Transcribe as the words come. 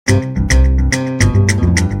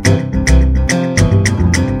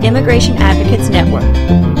Immigration Advocates Network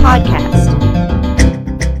podcast.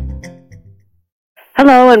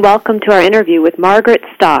 Hello and welcome to our interview with Margaret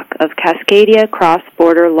Stock of Cascadia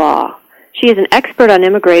Cross-Border Law. She is an expert on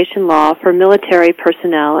immigration law for military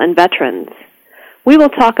personnel and veterans. We will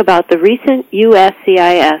talk about the recent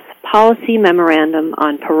USCIS policy memorandum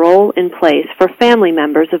on parole in place for family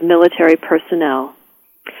members of military personnel.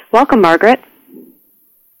 Welcome, Margaret.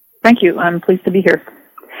 Thank you. I'm pleased to be here.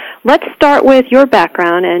 Let's start with your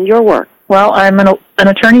background and your work. Well, I'm an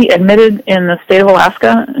attorney admitted in the state of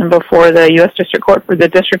Alaska and before the U.S. District Court for the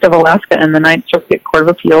District of Alaska and the Ninth Circuit Court of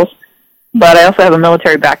Appeals. But I also have a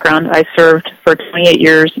military background. I served for 28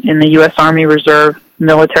 years in the U.S. Army Reserve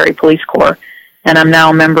Military Police Corps, and I'm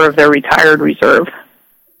now a member of their retired reserve.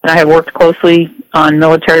 And I have worked closely on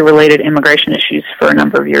military-related immigration issues for a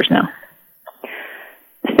number of years now.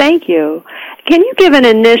 Thank you. Can you give an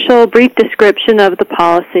initial brief description of the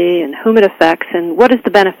policy and whom it affects and what is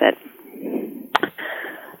the benefit?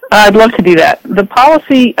 I'd love to do that. The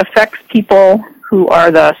policy affects people who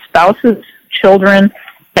are the spouses, children,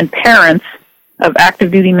 and parents of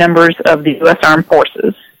active duty members of the U.S. Armed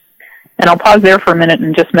Forces. And I'll pause there for a minute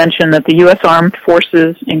and just mention that the U.S. Armed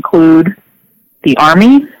Forces include the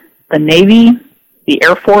Army, the Navy, the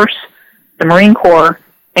Air Force, the Marine Corps,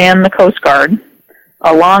 and the Coast Guard,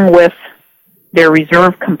 along with their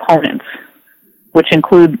reserve components, which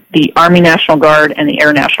include the Army National Guard and the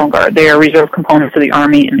Air National Guard. They are reserve components of the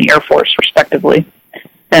Army and the Air Force, respectively.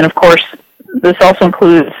 And, of course, this also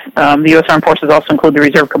includes, the U.S. Armed Forces also include the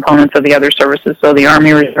reserve components of the other services, so the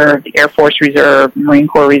Army Reserve, the Air Force Reserve, Marine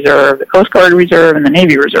Corps Reserve, the Coast Guard Reserve, and the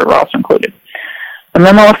Navy Reserve are also included. The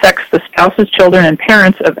memo affects the spouses, children, and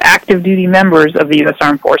parents of active duty members of the U.S.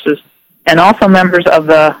 Armed Forces and also members of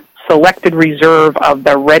the selected reserve of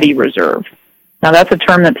the Ready Reserve. Now, that's a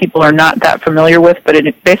term that people are not that familiar with, but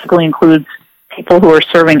it basically includes people who are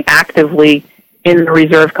serving actively in the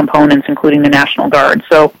reserve components, including the National Guard.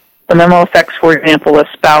 So the memo affects, for example, a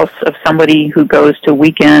spouse of somebody who goes to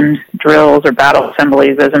weekend drills or battle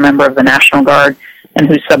assemblies as a member of the National Guard and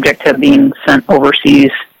who's subject to being sent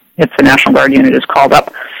overseas if the National Guard unit is called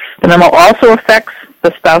up. The memo also affects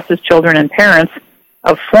the spouses, children, and parents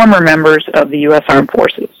of former members of the U.S. Armed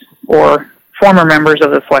Forces or former members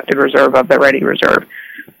of the selected reserve of the Ready Reserve.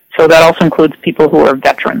 So that also includes people who are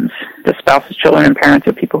veterans, the spouses, children, and parents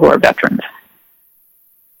of people who are veterans.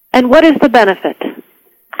 And what is the benefit?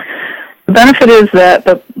 The benefit is that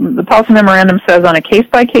the policy memorandum says on a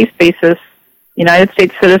case-by-case basis, United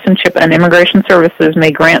States Citizenship and Immigration Services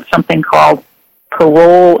may grant something called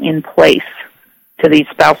parole in place to these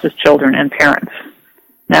spouses, children, and parents.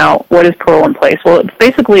 Now, what is parole in place? Well, it's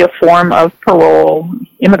basically a form of parole,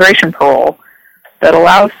 immigration parole, that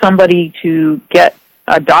allows somebody to get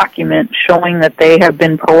a document showing that they have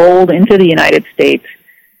been paroled into the United States,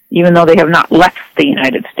 even though they have not left the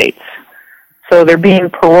United States. So they're being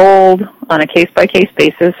paroled on a case-by-case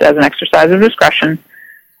basis as an exercise of discretion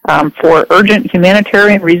for urgent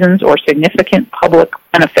humanitarian reasons or significant public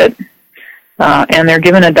benefit. And they're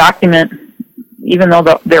given a document even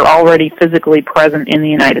though they're already physically present in the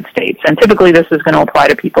United States. And typically this is going to apply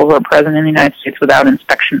to people who are present in the United States without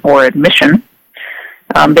inspection or admission.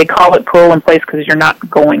 They call it parole in place because you're not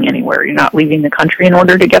going anywhere. You're not leaving the country in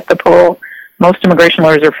order to get the parole. Most immigration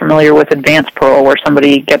lawyers are familiar with advanced parole, where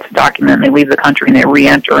somebody gets a document and they leave the country and they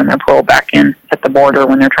re-enter and they're paroled back in at the border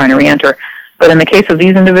when they're trying to re-enter. But in the case of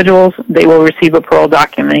these individuals, they will receive a parole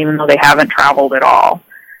document even though they haven't traveled at all.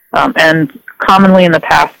 And commonly in the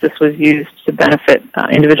past, this was used to benefit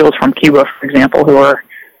individuals from Cuba, for example, who are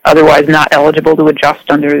otherwise not eligible to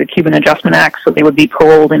adjust under the Cuban Adjustment Act, so they would be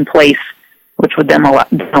paroled in place, which would then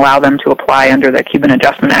allow them to apply under the Cuban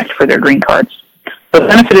Adjustment Act for their green cards. So the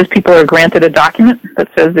benefit is people are granted a document that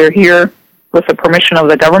says they're here with the permission of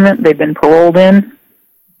the government, they've been paroled in,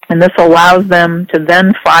 and this allows them to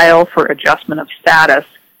then file for adjustment of status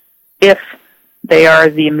if they are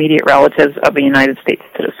the immediate relatives of a United States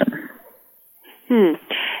citizen.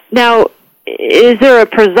 Now, is there a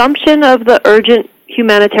presumption of the urgent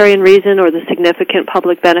humanitarian reason or the significant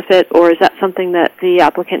public benefit, or is that something that the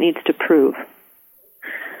applicant needs to prove?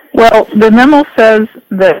 Well, the memo says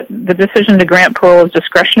that the decision to grant parole is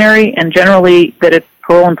discretionary and generally that its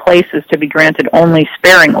parole in place is to be granted only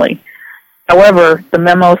sparingly. However, the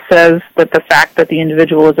memo says that the fact that the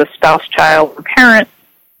individual is a spouse, child, or parent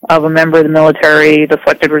of a member of the military, the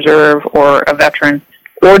selected reserve, or a veteran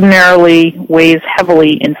ordinarily weighs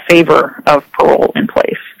heavily in favor of parole in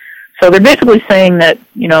place. So they're basically saying that,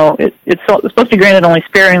 it's supposed to be granted only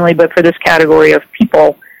sparingly, but for this category of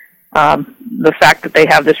people, the fact that they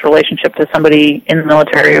have this relationship to somebody in the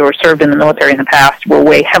military or served in the military in the past will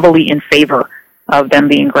weigh heavily in favor of them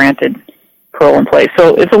being granted parole in place.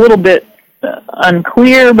 So it's a little bit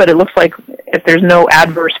unclear, but it looks like if there's no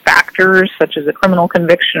adverse factors, such as a criminal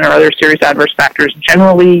conviction or other serious adverse factors,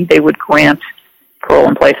 generally they would grant parole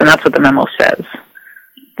in place, and that's what the memo says.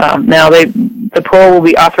 Now, the parole will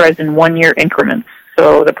be authorized in 1-year increments.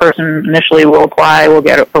 So the person initially will apply, will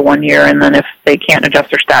get it for 1 year, and then if they can't adjust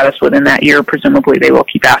their status within that year, presumably they will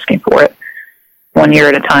keep asking for it 1 year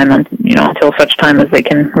at a time, and until such time as they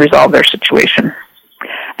can resolve their situation.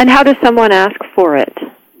 And how does someone ask for it?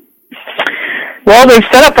 Well, they've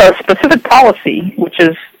set up a specific policy, which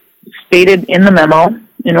is stated in the memo.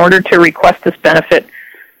 In order to request this benefit,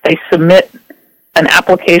 they submit an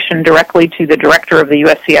application directly to the director of the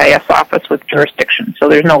USCIS office with jurisdiction. So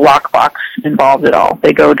there's no lockbox involved at all.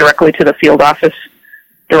 They go directly to the field office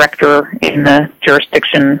director in the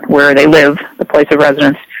jurisdiction where they live, the place of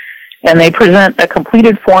residence, and they present a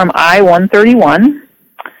completed Form I-131,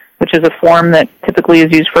 which is a form that typically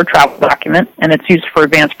is used for a travel document, and it's used for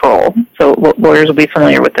advance parole. So lawyers will be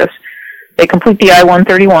familiar with this. They complete the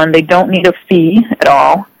I-131. They don't need a fee at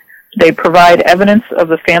all. They provide evidence of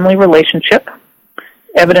the family relationship,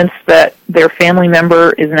 evidence that their family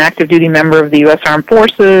member is an active duty member of the U.S. Armed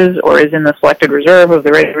Forces or is in the selected reserve of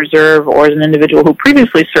the Regular Reserve or is an individual who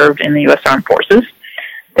previously served in the U.S. Armed Forces.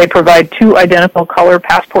 They provide 2 identical color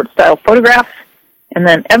passport-style photographs and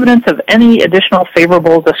then evidence of any additional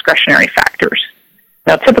favorable discretionary factors.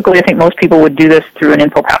 Now, typically, I think most people would do this through an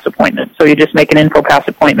InfoPass appointment. So you just make an InfoPass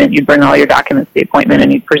appointment, you bring all your documents to the appointment,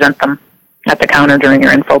 and you present them at the counter during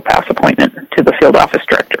your InfoPass appointment to the field office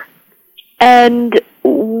director. And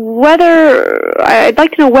I'd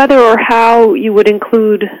like to know whether or how you would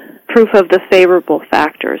include proof of the favorable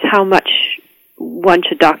factors, how much one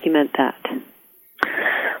should document that.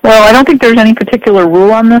 Well, I don't think there's any particular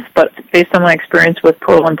rule on this, but based on my experience with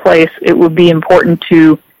parole in place, it would be important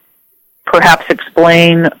to perhaps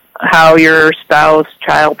explain how your spouse,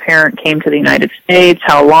 child, parent came to the United States,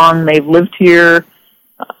 how long they've lived here.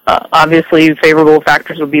 Obviously, favorable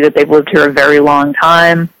factors would be that they've lived here a very long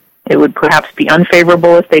time. It would perhaps be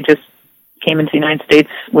unfavorable if they just came into the United States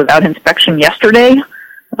without inspection yesterday.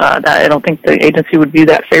 I don't think the agency would view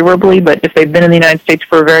that favorably, but if they've been in the United States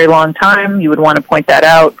for a very long time, you would want to point that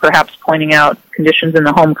out, perhaps pointing out conditions in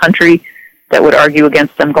the home country that would argue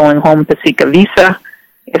against them going home to seek a visa.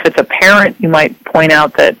 If it's a parent, you might point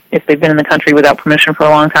out that if they've been in the country without permission for a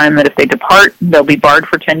long time, that if they depart, they'll be barred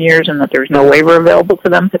for 10 years and that there's no waiver available to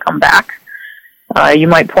them to come back. You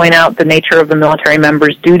might point out the nature of the military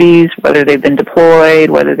member's duties, whether they've been deployed,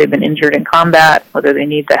 whether they've been injured in combat, whether they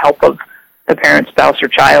need the help of the parent, spouse, or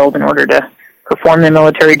child in order to perform their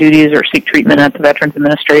military duties or seek treatment at the Veterans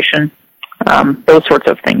Administration, those sorts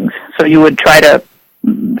of things. So you would try to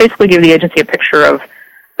basically give the agency a picture of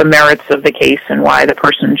the merits of the case and why the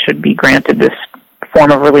person should be granted this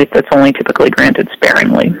form of relief that's only typically granted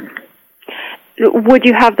sparingly. Would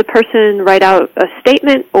you have the person write out a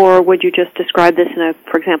statement, or would you just describe this,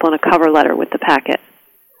 for example, in a cover letter with the packet?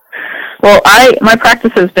 Well, my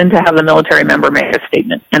practice has been to have the military member make a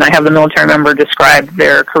statement, and I have the military member describe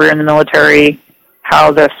their career in the military,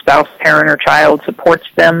 how the spouse, parent, or child supports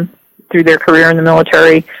them through their career in the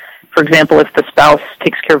military. For example, if the spouse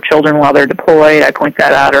takes care of children while they're deployed, I point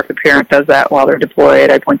that out, or if the parent does that while they're deployed,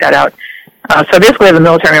 I point that out. So basically, I have a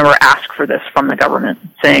military member ask for this from the government,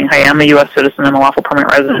 saying, hey, I'm a U.S. citizen, I'm a lawful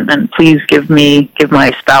permanent resident, and please give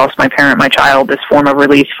my spouse, my parent, my child this form of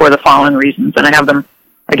relief for the following reasons. And I have them,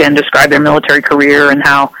 again, describe their military career and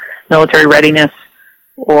how military readiness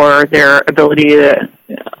or their ability to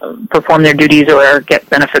perform their duties or get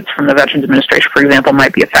benefits from the Veterans Administration, for example,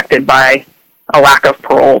 might be affected by a lack of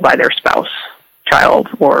parole by their spouse, child,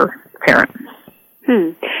 or parent.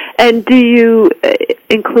 And do you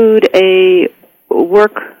include a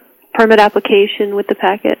work permit application with the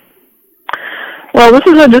packet? Well, this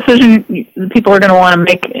is a decision people are going to want to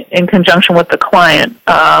make in conjunction with the client.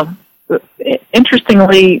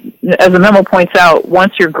 Interestingly, as the memo points out,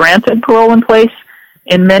 once you're granted parole in place,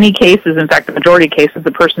 in many cases, in fact, the majority of cases,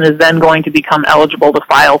 the person is then going to become eligible to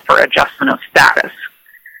file for adjustment of status.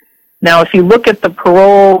 Now, if you look at the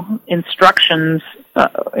parole instructions,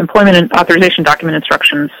 employment and authorization document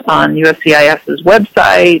instructions on USCIS's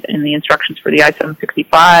website, in the instructions for the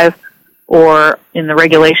I-765, or in the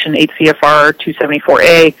regulation 8 CFR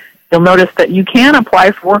 274A, you'll notice that you can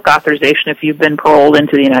apply for work authorization if you've been paroled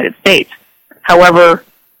into the United States. However,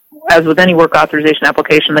 as with any work authorization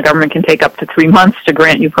application, the government can take up to 3 months to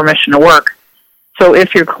grant you permission to work. So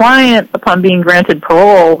if your client, upon being granted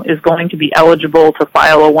parole, is going to be eligible to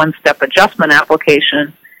file a one-step adjustment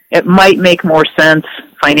application, it might make more sense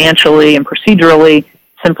financially and procedurally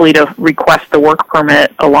simply to request the work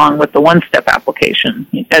permit along with the one-step application.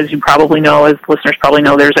 As you probably know, as listeners probably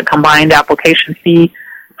know, there's a combined application fee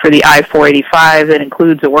for the I-485 that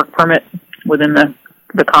includes a work permit within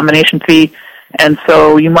the combination fee. And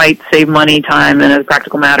so you might save money, time, and as a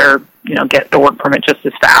practical matter, get the work permit just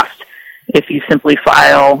as fast if you simply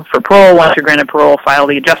file for parole. Once you're granted parole, file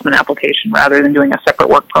the adjustment application rather than doing a separate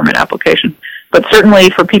work permit application. But certainly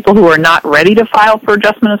for people who are not ready to file for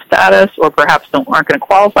adjustment of status or perhaps aren't going to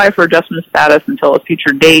qualify for adjustment of status until a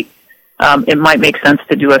future date, it might make sense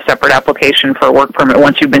to do a separate application for a work permit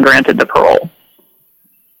once you've been granted the parole.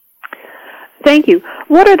 Thank you.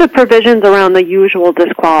 What are the provisions around the usual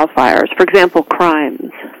disqualifiers, for example,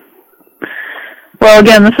 crimes? Well,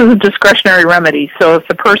 again, this is a discretionary remedy. So if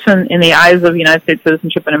the person, in the eyes of the United States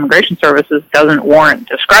Citizenship and Immigration Services, doesn't warrant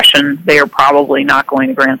discretion, they are probably not going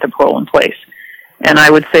to grant the parole in place. And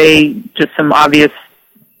I would say just some obvious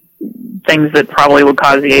things that probably would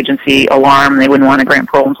cause the agency alarm. They wouldn't want to grant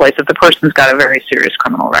parole in place if the person's got a very serious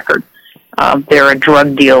criminal record. They're a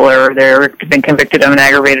drug dealer. They've been convicted of an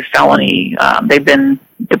aggravated felony. They've been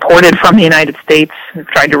deported from the United States,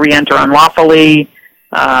 tried to reenter unlawfully,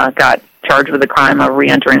 got charged with the crime of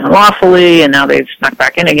reentering unlawfully, and now they've snuck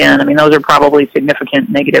back in again. I mean, those are probably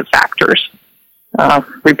significant negative factors.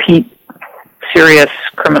 Repeat serious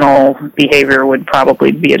criminal behavior would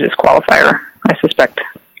probably be a disqualifier, I suspect.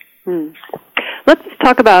 Let's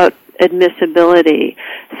talk about admissibility.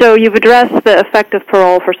 So you've addressed the effect of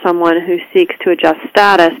parole for someone who seeks to adjust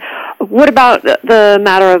status. What about the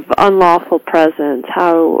matter of unlawful presence?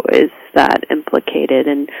 How is that implicated?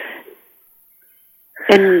 And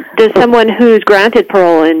does someone who's granted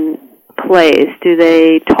parole in place, do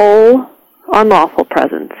they toll unlawful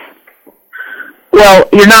presence? Well,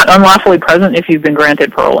 you're not unlawfully present if you've been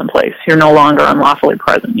granted parole in place. You're no longer unlawfully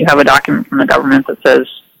present. You have a document from the government that says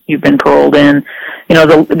you've been paroled in.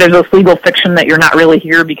 There's this legal fiction that you're not really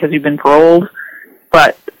here because you've been paroled,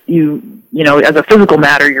 but as a physical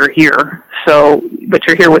matter, you're here. But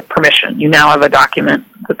you're here with permission. You now have a document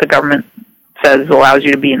that the government says allows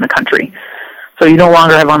you to be in the country. So you no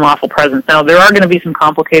longer have unlawful presence. Now, there are going to be some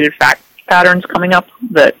complicated fact patterns coming up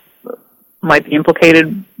that might be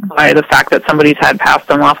implicated by the fact that somebody's had past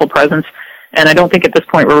unlawful presence. And I don't think at this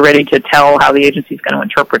point we're ready to tell how the agency is going to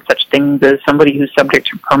interpret such things as somebody who's subject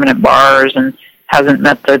to permanent bars and hasn't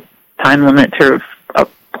met the time limit to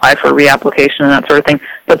apply for reapplication and that sort of thing.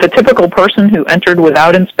 But the typical person who entered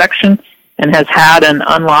without inspection and has had an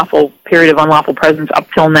unlawful period of unlawful presence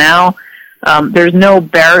up till now, there's no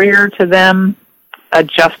barrier to them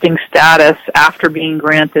adjusting status after being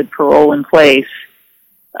granted parole in place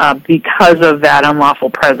because of that unlawful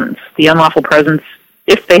presence. The unlawful presence,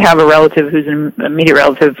 if they have a relative who's an immediate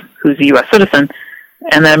relative who's a U.S. citizen,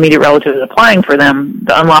 and that immediate relative is applying for them,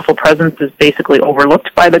 the unlawful presence is basically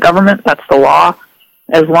overlooked by the government. That's the law.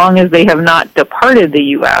 As long as they have not departed the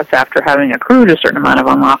U.S. after having accrued a certain amount of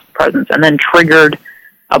unlawful presence and then triggered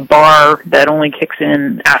a bar that only kicks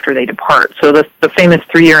in after they depart. So the famous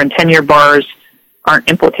 3-year and 10-year bars aren't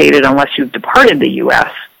implicated unless you've departed the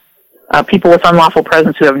U.S. People with unlawful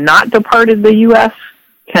presence who have not departed the U.S.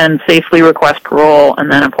 can safely request parole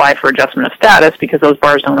and then apply for adjustment of status because those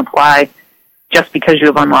bars don't apply just because you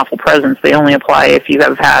have unlawful presence. They only apply if you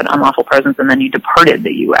have had unlawful presence and then you departed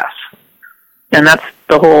the U.S. And that's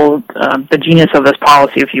the whole, the genius of this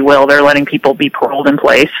policy, if you will. They're letting people be paroled in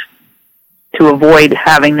place to avoid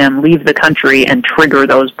having them leave the country and trigger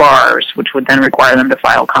those bars, which would then require them to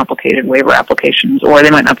file complicated waiver applications, or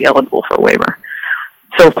they might not be eligible for a waiver.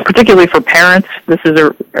 So particularly for parents, this is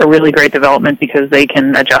a really great development because they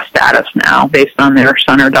can adjust status now based on their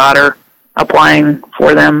son or daughter applying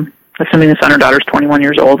for them, assuming the son or daughter is 21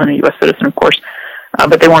 years old and a U.S. citizen, of course.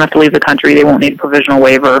 But they won't have to leave the country. They won't need a provisional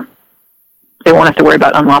waiver. They won't have to worry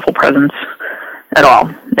about unlawful presence at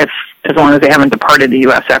all, as long as they haven't departed the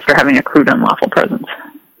U.S. after having accrued unlawful presence.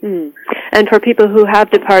 And for people who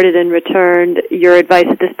have departed and returned, your advice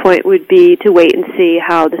at this point would be to wait and see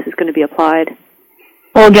how this is going to be applied?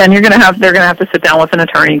 Well, again, they're going to have to sit down with an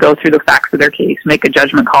attorney, go through the facts of their case, make a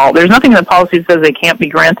judgment call. There's nothing in the policy that says they can't be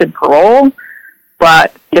granted parole,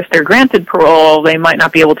 but if they're granted parole, they might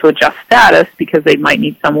not be able to adjust status because they might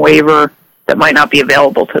need some waiver that might not be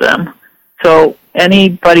available to them. So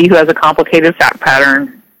anybody who has a complicated fact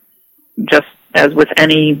pattern, just as with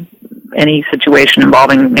any situation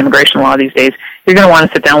involving immigration law these days, you're going to want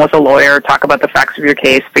to sit down with a lawyer, talk about the facts of your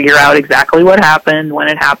case, figure out exactly what happened, when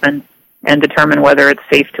it happened, and determine whether it's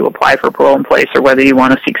safe to apply for parole in place or whether you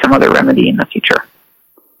want to seek some other remedy in the future.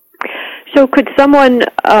 So could someone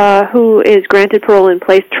who is granted parole in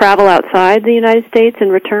place travel outside the United States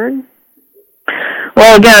and return?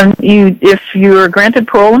 Well, again, if you are granted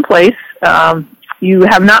parole in place, you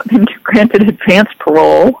have not been granted advanced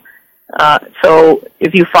parole. So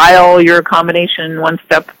if you file your combination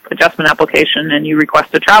one-step adjustment application and you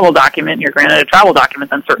request a travel document, and you're granted a travel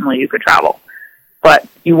document, then certainly you could travel. But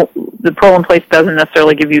the parole in place doesn't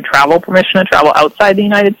necessarily give you travel permission to travel outside the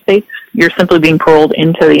United States. You're simply being paroled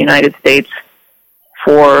into the United States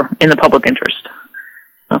in the public interest.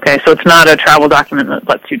 Okay, so it's not a travel document that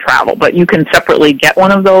lets you travel, but you can separately get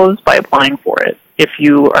one of those by applying for it if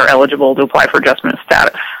you are eligible to apply for adjustment of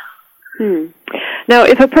status. Now,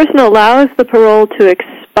 if a person allows the parole to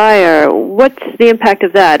expire, what's the impact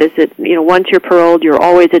of that? Is it, once you're paroled, you're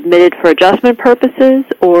always admitted for adjustment purposes,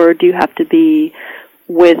 or do you have to be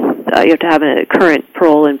you have to have a current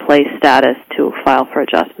parole in place status to file for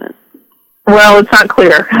adjustment? Well, it's not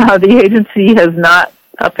clear. The agency has not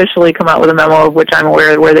officially come out with a memo of which I'm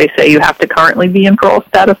aware where they say you have to currently be in parole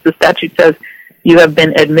status. The statute says you have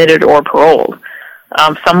been admitted or paroled.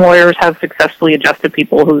 Some lawyers have successfully adjusted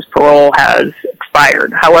people whose parole has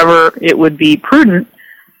expired. However, it would be prudent,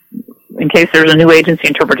 in case there's a new agency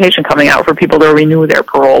interpretation coming out, for people to renew their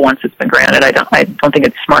parole once it's been granted. I don't think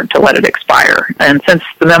it's smart to let it expire. And since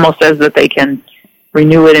the memo says that they can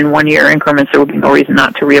renew it in 1 year increments, there would be no reason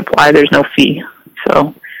not to reapply. There's no fee.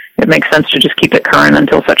 So it makes sense to just keep it current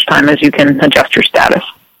until such time as you can adjust your status.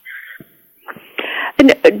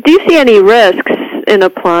 And do you see any risks in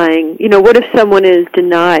applying? What if someone is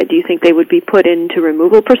denied? Do you think they would be put into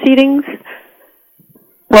removal proceedings?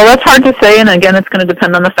 Well, that's hard to say, and again, it's going to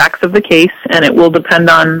depend on the facts of the case, and it will depend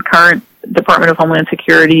on current Department of Homeland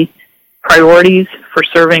Security priorities for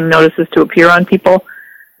serving notices to appear on people.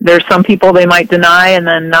 There's some people they might deny and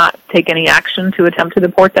then not take any action to attempt to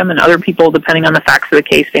deport them, and other people, depending on the facts of the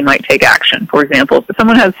case, they might take action. For example, if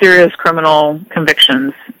someone has serious criminal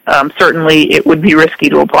convictions, certainly it would be risky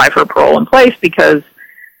to apply for parole in place because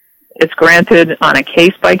it's granted on a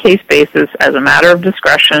case-by-case basis as a matter of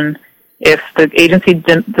discretion. If the agency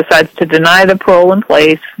decides to deny the parole in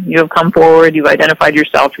place, you have come forward, you've identified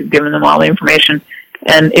yourself, you've given them all the information,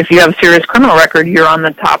 and if you have a serious criminal record, you're on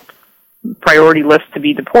the top priority list to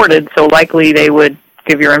be deported, so likely they would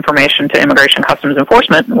give your information to Immigration Customs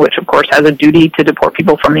Enforcement, which of course has a duty to deport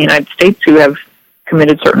people from the United States who have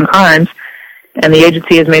committed certain crimes, and the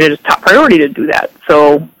agency has made it a top priority to do that.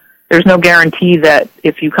 So there's no guarantee that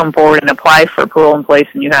if you come forward and apply for parole in place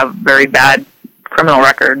and you have a very bad criminal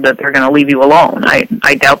record that they're going to leave you alone.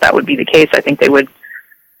 I doubt that would be the case. I think they would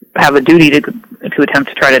have a duty to attempt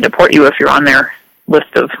to try to deport you if you're on their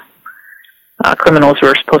list of criminals who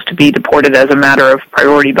are supposed to be deported as a matter of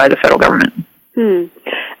priority by the federal government.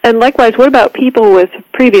 And likewise, what about people with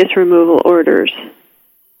previous removal orders?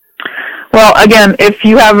 Well, again, if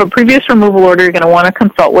you have a previous removal order, you're going to want to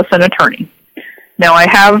consult with an attorney. Now, I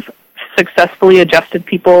have successfully adjusted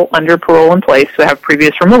people under parole in place who have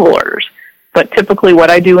previous removal orders. But typically what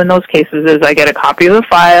I do in those cases is I get a copy of the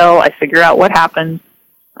file, I figure out what happened,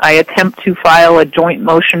 I attempt to file a joint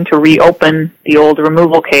motion to reopen the old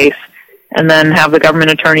removal case, and then have the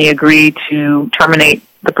government attorney agree to terminate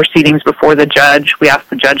the proceedings before the judge. We ask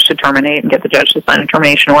the judge to terminate and get the judge to sign a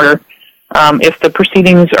termination order. If the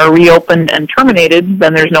proceedings are reopened and terminated,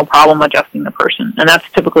 then there's no problem adjusting the person. And that's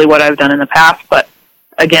typically what I've done in the past. But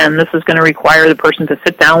again, this is going to require the person to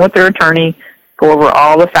sit down with their attorney, go over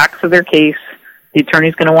all the facts of their case. The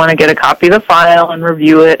attorney's going to want to get a copy of the file and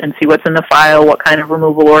review it and see what's in the file, what kind of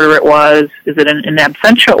removal order it was. Is it an in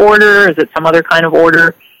absentia order? Is it some other kind of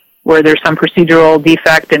order where there's some procedural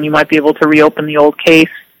defect and you might be able to reopen the old case?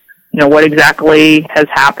 What exactly has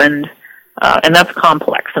happened? And that's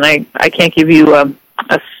complex. And I can't give you an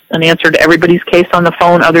answer to everybody's case on the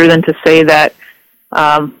phone other than to say that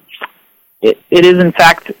it is, in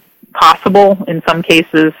fact, possible in some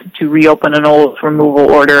cases to reopen an old removal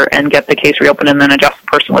order and get the case reopened and then adjust the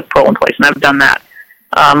person with parole in place, and I've done that.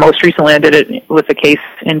 Most recently I did it with a case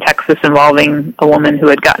in Texas involving a woman who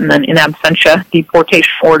had gotten an in absentia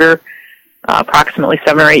deportation order approximately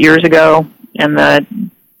 7 or 8 years ago, and the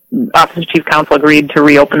Office of Chief Counsel agreed to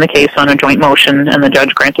reopen the case on a joint motion, and the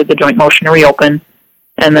judge granted the joint motion to reopen,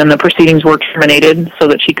 and then the proceedings were terminated so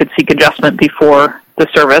that she could seek adjustment before the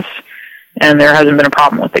service, and there hasn't been a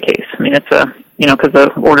problem with the case. I mean, it's because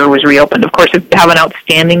the order was reopened. Of course, if you have an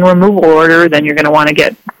outstanding removal order, then you're going to want to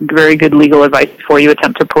get very good legal advice before you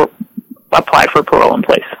attempt to apply for parole in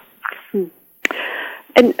place.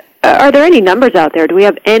 And are there any numbers out there? Do we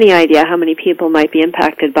have any idea how many people might be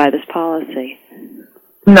impacted by this policy?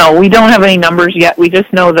 No, we don't have any numbers yet. We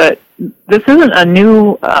just know that this isn't a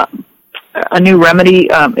new remedy.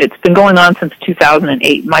 It's been going on since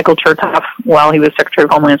 2008. Michael Chertoff, while he was Secretary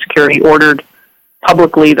of Homeland Security, ordered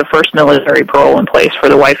publicly the first military parole in place for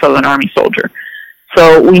the wife of an Army soldier.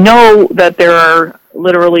 So we know that there are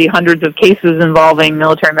literally hundreds of cases involving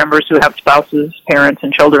military members who have spouses, parents,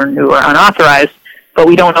 and children who are unauthorized, but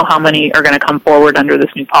we don't know how many are going to come forward under this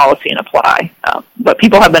new policy and apply. But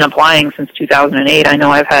people have been applying since 2008. I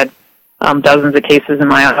know I've had dozens of cases in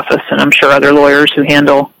my office, and I'm sure other lawyers who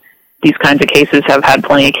handle these kinds of cases have had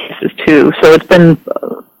plenty of cases too. So it's been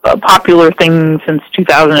a popular thing since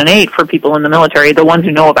 2008 for people in the military, the ones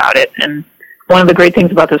who know about it. And one of the great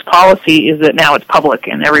things about this policy is that now it's public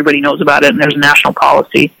and everybody knows about it, and there's a national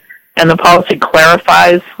policy. And the policy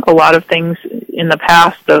clarifies a lot of things. In the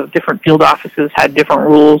past, the different field offices had different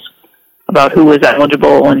rules about who was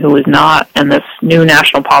eligible and who was not, and this new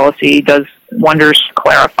national policy does wonders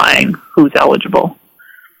clarifying who's eligible.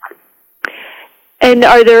 And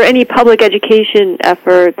are there any public education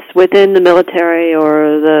efforts within the military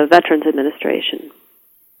or the Veterans Administration?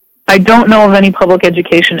 I don't know of any public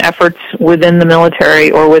education efforts within the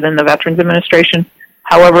military or within the Veterans Administration.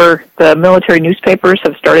 However, the military newspapers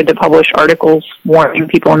have started to publish articles warning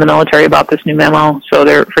people in the military about this new memo. So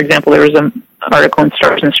there, for example, there was an article in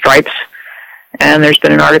Stars and Stripes, and there's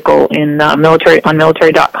been an article in on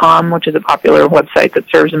military.com, which is a popular website that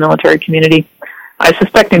serves the military community. I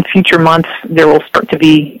suspect in future months there will start to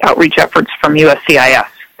be outreach efforts from USCIS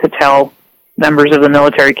to tell members of the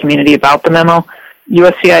military community about the memo.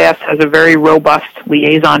 USCIS has a very robust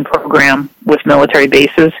liaison program with military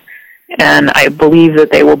bases, and I believe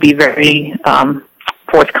that they will be very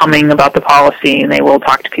forthcoming about the policy, and they will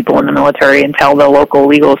talk to people in the military and tell the local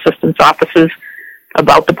legal assistance offices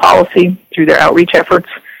about the policy through their outreach efforts.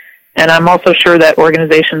 And I'm also sure that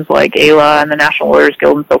organizations like AILA and the National Lawyers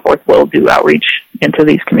Guild and so forth will do outreach into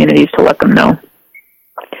these communities to let them know.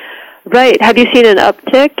 Right. Have you seen an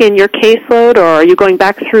uptick in your caseload, or are you going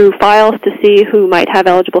back through files to see who might have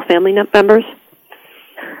eligible family members?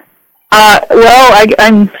 Well,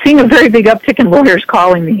 I'm seeing a very big uptick in lawyers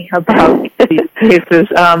calling me about these cases.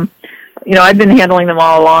 I've been handling them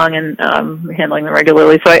all along and handling them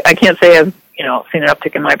regularly, so I can't say I've seen an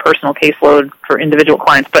uptick in my personal caseload for individual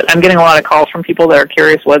clients, but I'm getting a lot of calls from people that are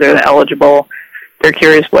curious whether they're eligible. They're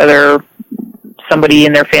curious whether somebody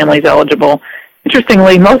in their family is eligible.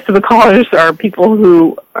 Interestingly, most of the callers are people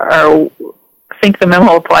who think the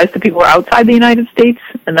memo applies to people who are outside the United States,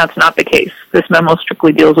 and that's not the case. This memo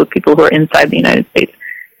strictly deals with people who are inside the United States.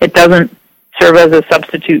 It doesn't serve as a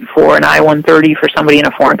substitute for an I-130 for somebody in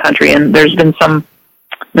a foreign country, and there's been some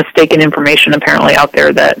mistaken information apparently out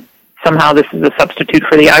there that somehow this is a substitute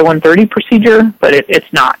for the I-130 procedure, but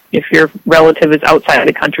it's not. If your relative is outside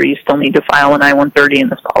the country, you still need to file an I-130,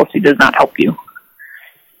 and this policy does not help you.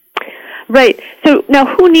 Right. So now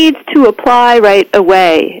who needs to apply right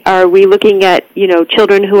away? Are we looking at,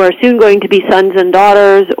 children who are soon going to be sons and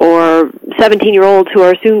daughters, or 17-year-olds who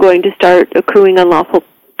are soon going to start accruing unlawful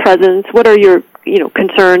presence? What are your,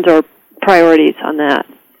 concerns or priorities on that?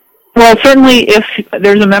 Well, certainly if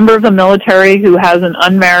there's a member of the military who has an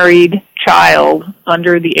unmarried child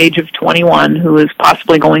under the age of 21 who is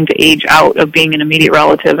possibly going to age out of being an immediate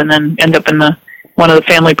relative and then end up in one of the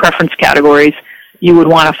family preference categories, you would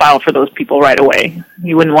want to file for those people right away.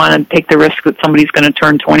 You wouldn't want to take the risk that somebody's going to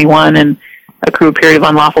turn 21 and accrue a period of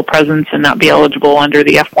unlawful presence and not be eligible under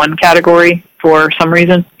the F1 category for some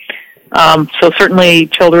reason. So certainly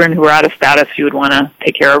children who are out of status you would want to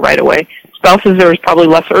take care of right away. Spouses, there is probably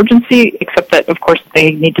less urgency, except that, of course,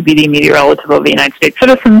 they need to be the immediate relative of the United States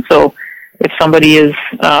citizen. So if somebody is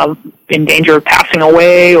in danger of passing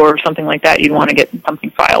away or something like that, you'd want to get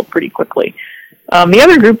something filed pretty quickly. The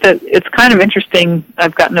other group that it's kind of interesting,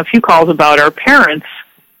 I've gotten a few calls about, are parents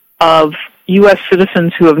of U.S.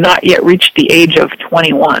 citizens who have not yet reached the age of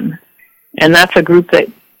 21. And that's a group that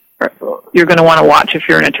you're going to want to watch if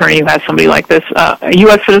you're an attorney who has somebody like this. A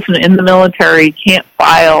U.S. citizen in the military can't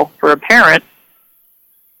file for a parent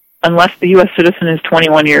unless the U.S. citizen is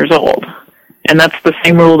 21 years old. And that's the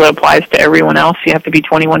same rule that applies to everyone else. You have to be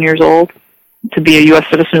 21 years old to be a U.S.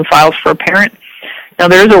 citizen who files for a parent. Now,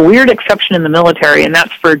 there's a weird exception in the military, and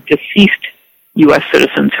that's for deceased U.S.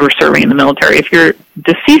 citizens who are serving in the military. If you're a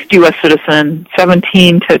deceased U.S. citizen,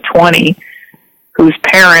 17 to 20, who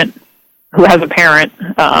has a parent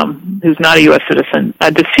who's not a U.S. citizen, a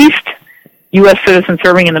deceased U.S. citizen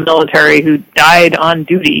serving in the military who died on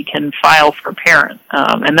duty can file for a parent.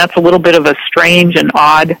 And that's a little bit of a strange and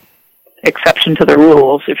odd exception to the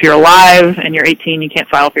rules. If you're alive and you're 18, you can't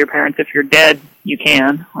file for your parents. If you're dead, you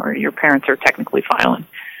can, or your parents are technically filing.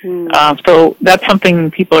 So that's something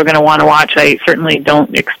people are going to want to watch. I certainly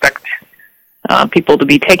don't expect people to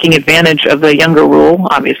be taking advantage of the younger rule,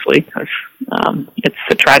 obviously, because it's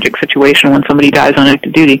a tragic situation when somebody dies on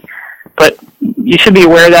active duty. But you should be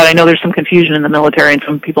aware of that. I know there's some confusion in the military, and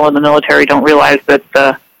some people in the military don't realize that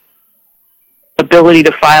the ability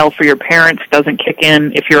to file for your parents doesn't kick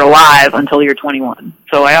in if you're alive until you're 21.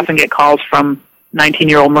 So I often get calls from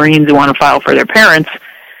 19-year-old Marines who want to file for their parents.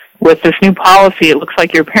 With this new policy, it looks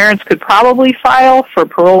like your parents could probably file for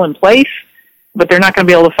parole in place, but they're not going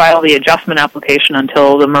to be able to file the adjustment application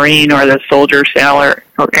until the Marine or the soldier, sailor,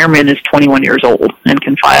 or airman is 21 years old and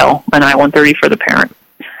can file an I-130 for the parent.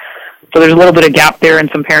 So there's a little bit of gap there, and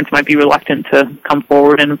some parents might be reluctant to come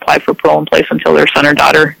forward and apply for parole in place until their son or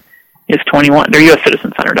daughter is 21. Their U.S.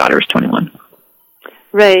 citizen son or daughter is 21.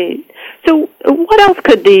 Right. So what else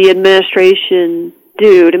could the administration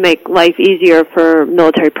do to make life easier for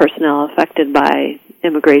military personnel affected by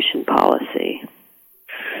immigration policy?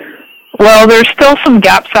 Well, there's still some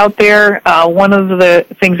gaps out there. One of the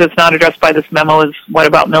things that's not addressed by this memo is what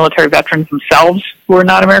about military veterans themselves who are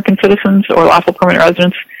not American citizens or lawful permanent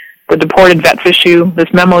residents? The deported vets issue,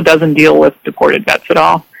 this memo doesn't deal with deported vets at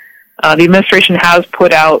all. The administration has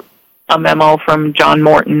put out a memo from John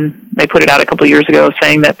Morton. They put it out a couple of years ago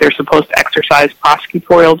saying that they're supposed to exercise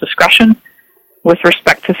prosecutorial discretion with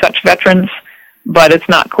respect to such veterans, but it's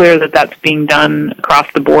not clear that that's being done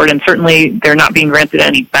across the board, and certainly they're not being granted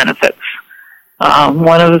any benefits.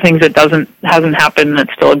 One of the things that hasn't happened,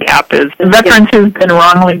 that's still a gap, is veterans who've been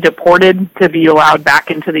wrongly deported to be allowed back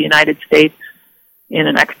into the United States in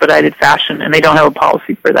an expedited fashion, and they don't have a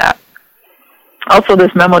policy for that. Also,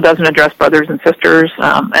 this memo doesn't address brothers and sisters,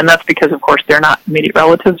 and that's because, of course, they're not immediate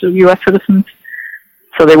relatives of U.S. citizens,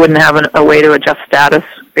 so they wouldn't have a way to adjust status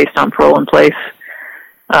based on parole in place.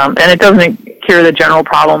 And it doesn't cure the general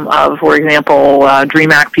problem of, for example,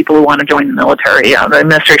 DREAM Act people who want to join the military. The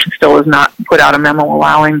administration still has not put out a memo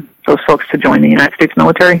allowing those folks to join the United States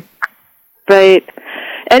military. Right.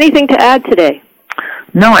 Anything to add today?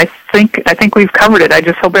 No, I think we've covered it. I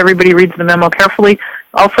just hope everybody reads the memo carefully.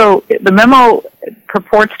 Also, the memo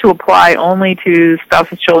purports to apply only to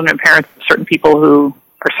spouses, children, and parents of certain people who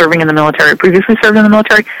are serving in the military or previously served in the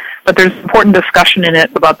military, but there's important discussion in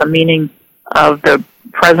it about the meaning of the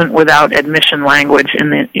present without admission language in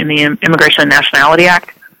the Immigration and Nationality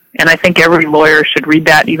Act. And I think every lawyer should read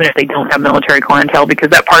that, even if they don't have military clientele, because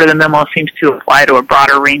that part of the memo seems to apply to a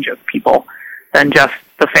broader range of people than just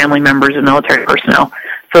the family members of military personnel.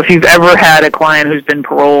 So if you've ever had a client who's been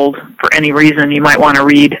paroled for any reason, you might want to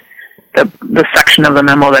read the section of the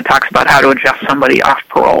memo that talks about how to adjust somebody off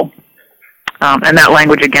parole. And that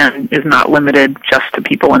language, again, is not limited just to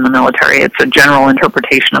people in the military. It's a general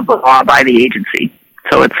interpretation of the law by the agency.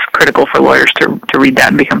 So it's critical for lawyers to read that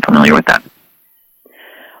and become familiar with that.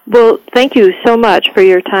 Well, thank you so much for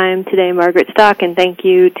your time today, Margaret Stock, and thank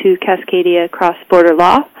you to Cascadia Cross-Border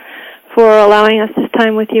Law for allowing us this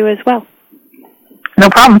time with you as well. No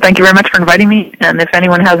problem. Thank you very much for inviting me. And if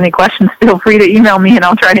anyone has any questions, feel free to email me, and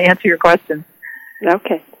I'll try to answer your questions.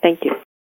 Okay. Thank you.